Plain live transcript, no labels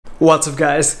What's up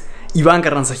guys, Ivan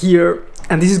Carranza here,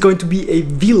 and this is going to be a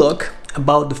vlog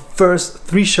about the first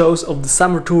 3 shows of the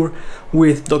summer tour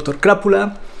with Doctor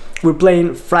Krapula. We're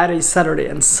playing Friday, Saturday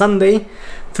and Sunday,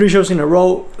 3 shows in a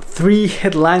row, 3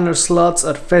 headliner slots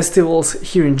at festivals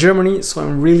here in Germany, so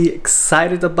I'm really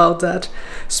excited about that,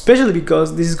 especially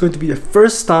because this is going to be the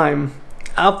first time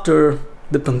after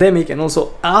the pandemic and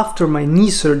also after my knee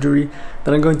surgery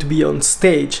that I'm going to be on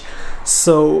stage.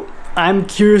 So I'm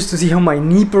curious to see how my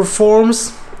knee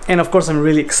performs, and of course I'm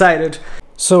really excited.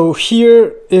 So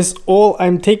here is all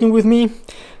I'm taking with me: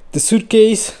 the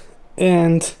suitcase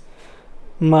and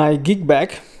my gig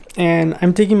bag, and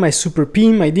I'm taking my Super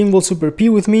P, my Dingwall Super P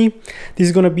with me. This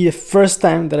is gonna be the first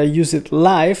time that I use it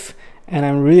live, and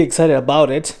I'm really excited about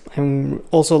it. I'm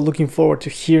also looking forward to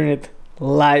hearing it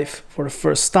live for the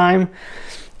first time,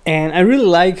 and I really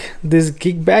like this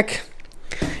gig bag.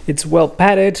 It's well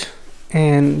padded,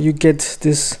 and you get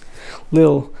this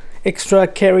little extra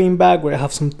carrying bag where I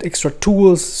have some extra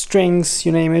tools, strings,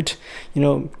 you name it, you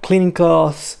know, cleaning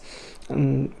cloths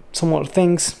and some other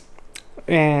things.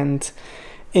 And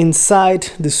inside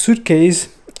the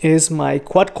suitcase is my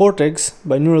Quad Cortex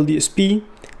by Neural DSP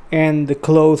and the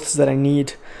clothes that I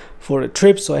need for the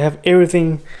trip, so I have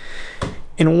everything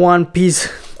in one piece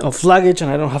of luggage and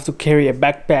I don't have to carry a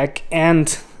backpack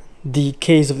and the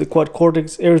case of the Quad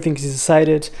Cortex. Everything is inside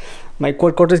it. My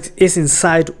Quad Cortex is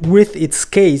inside with its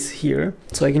case here,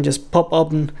 so I can just pop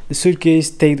open the suitcase,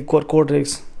 take the Quad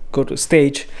Cortex, go to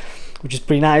stage, which is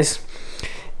pretty nice.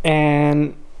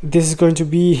 And this is going to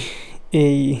be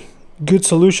a good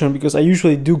solution because I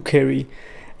usually do carry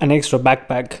an extra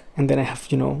backpack, and then I have,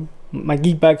 you know, my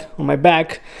gig bag on my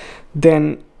back,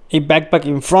 then a backpack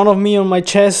in front of me on my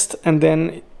chest, and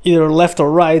then either left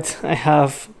or right I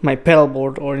have my pedal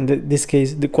board, or in this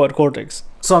case the Quad Cortex.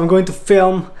 So I'm going to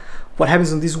film what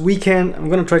happens on this weekend. I'm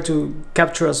gonna try to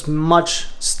capture as much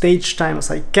stage time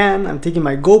as I can. I'm taking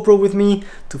my GoPro with me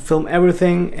to film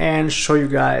everything and show you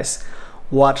guys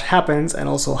what happens, and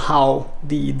also how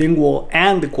the Dingwall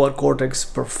and the Quad Cortex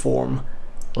perform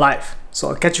live. So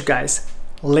I'll catch you guys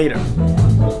later.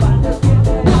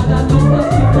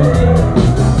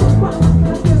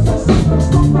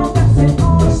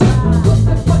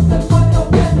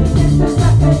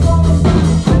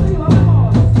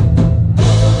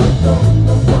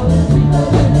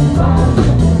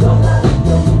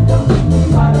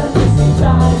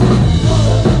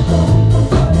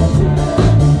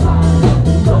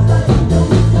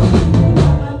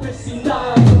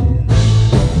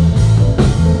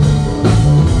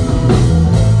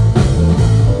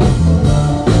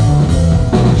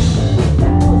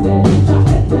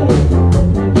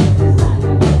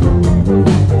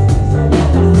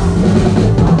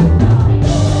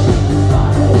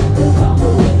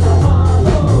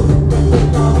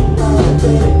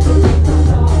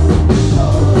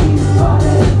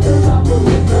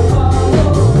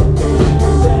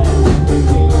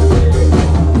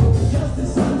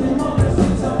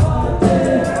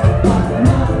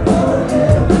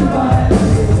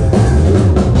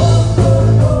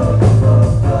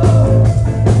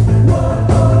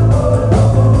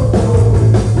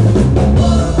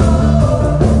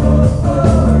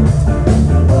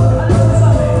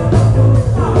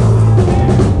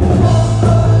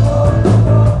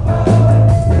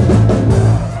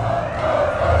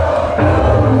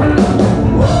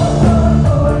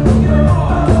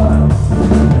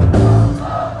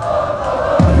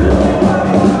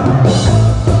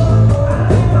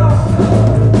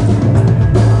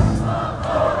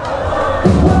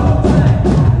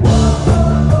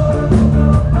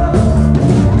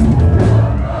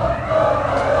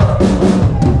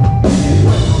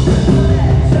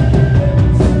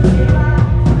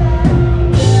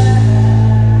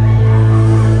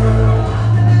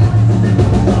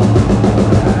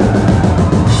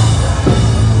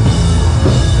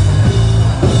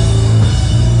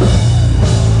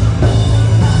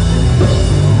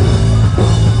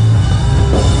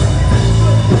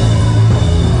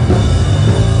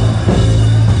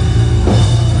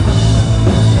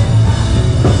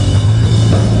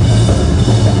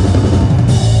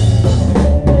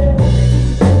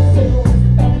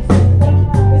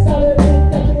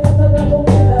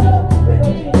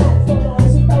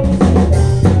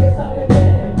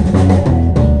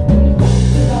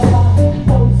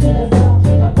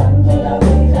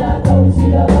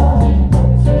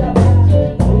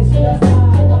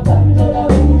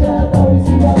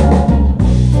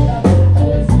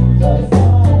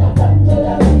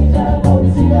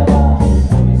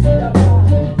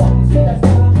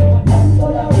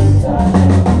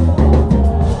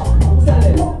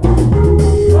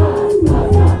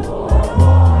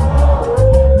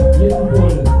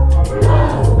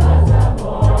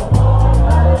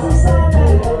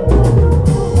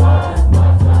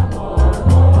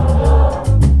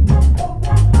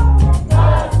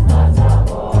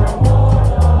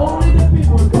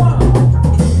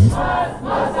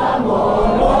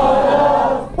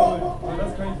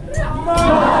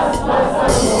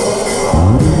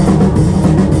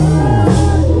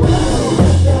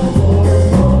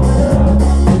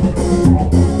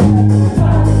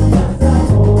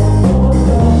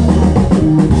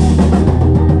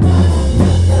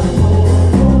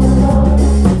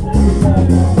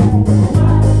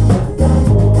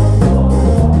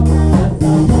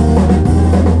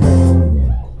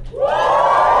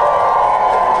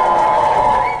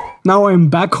 Now I'm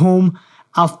back home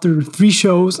after 3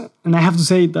 shows, and I have to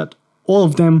say that all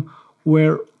of them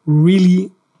were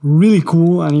really, really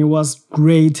cool, and it was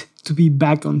great to be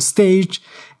back on stage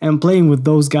and playing with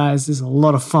those guys is a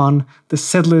lot of fun. The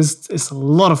setlist is a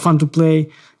lot of fun to play.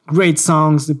 Great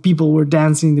songs, the people were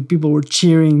dancing, the people were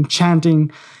cheering, chanting.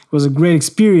 It was a great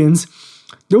experience.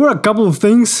 There were a couple of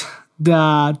things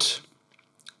that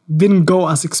didn't go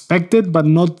as expected, but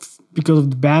not because of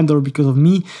the band or because of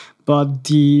me, but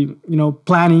the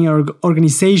planning or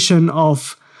organization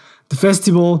of the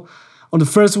festival. On the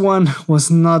first one was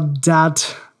not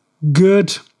that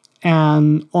good,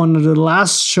 and on the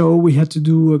last show we had to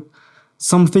do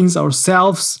some things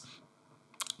ourselves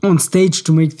on stage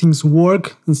to make things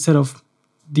work instead of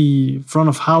the front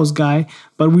of house guy,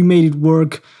 but we made it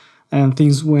work and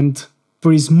things went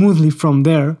pretty smoothly from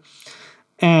there.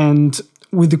 And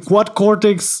with the Quad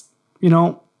Cortex,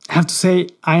 I have to say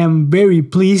I am very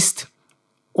pleased.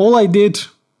 All I did,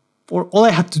 or all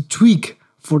I had to tweak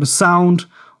for the sound,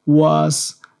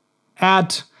 was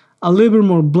add a little bit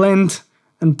more blend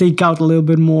and take out a little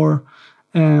bit more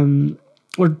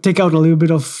or take out a little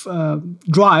bit of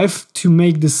drive to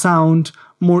make the sound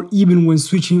more even when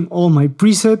switching all my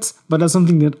presets. But that's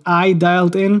something that I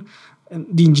dialed in, and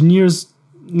the engineers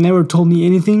never told me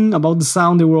anything about the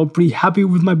sound. They were all pretty happy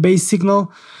with my bass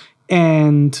signal,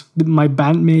 and my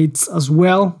bandmates as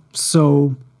well.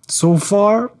 So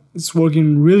far it's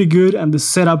working really good, and the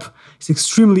setup is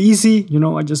extremely easy.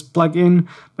 I just plug in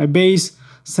my bass,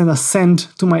 send a send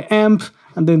to my amp,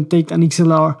 and then take an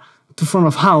XLR to front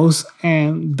of house,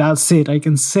 and that's it. I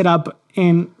can set up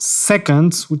in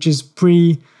seconds, which is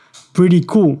pretty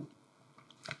cool.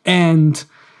 And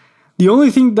the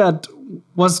only thing that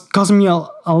was causing me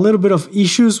a little bit of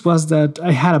issues was that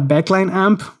I had a backline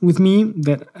amp with me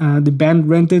that the band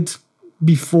rented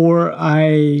before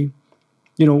I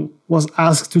was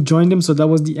asked to join them. So that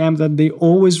was the amp that they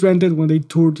always rented when they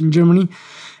toured in Germany.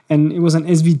 And it was an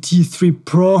SVT3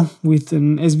 Pro with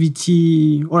an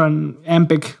SVT or an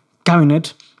Ampeg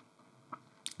cabinet.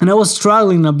 And I was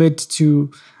struggling a bit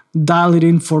to dial it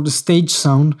in for the stage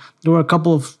sound. There were a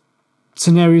couple of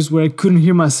scenarios where I couldn't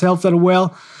hear myself that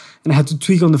well, and I had to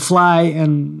tweak on the fly,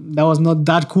 and that was not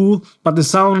that cool. But the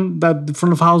sound that the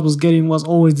front of house was getting was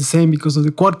always the same because of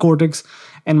the Quad Cortex,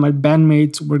 and my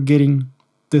bandmates were getting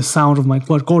the sound of my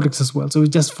Quad Cortex as well. So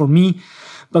it's just for me.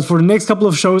 But for the next couple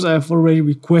of shows, I've already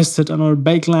requested another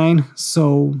backline,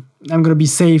 so I'm going to be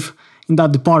safe in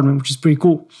that department, which is pretty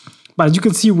cool. But as you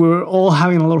can see, we're all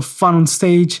having a lot of fun on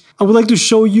stage. I would like to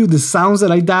show you the sounds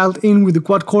that I dialed in with the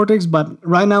Quad Cortex, but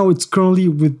right now it's currently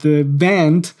with the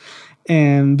band,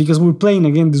 and because we're playing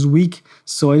again this week,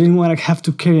 so I didn't want to have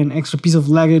to carry an extra piece of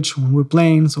luggage when we're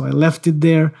playing, so I left it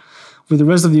there with the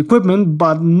rest of the equipment.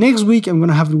 But next week I'm going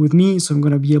to have it with me, so I'm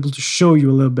going to be able to show you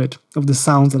a little bit of the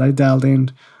sounds that I dialed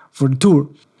in for the tour.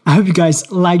 I hope you guys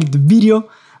liked the video.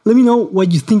 Let me know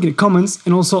what you think in the comments,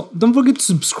 and also don't forget to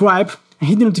subscribe and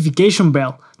hit the notification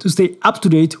bell to stay up to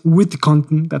date with the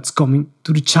content that's coming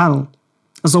to the channel.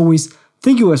 As always,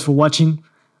 thank you guys for watching.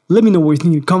 Let me know what you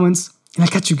think in the comments, and I'll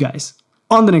catch you guys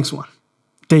on the next one.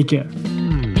 Take care.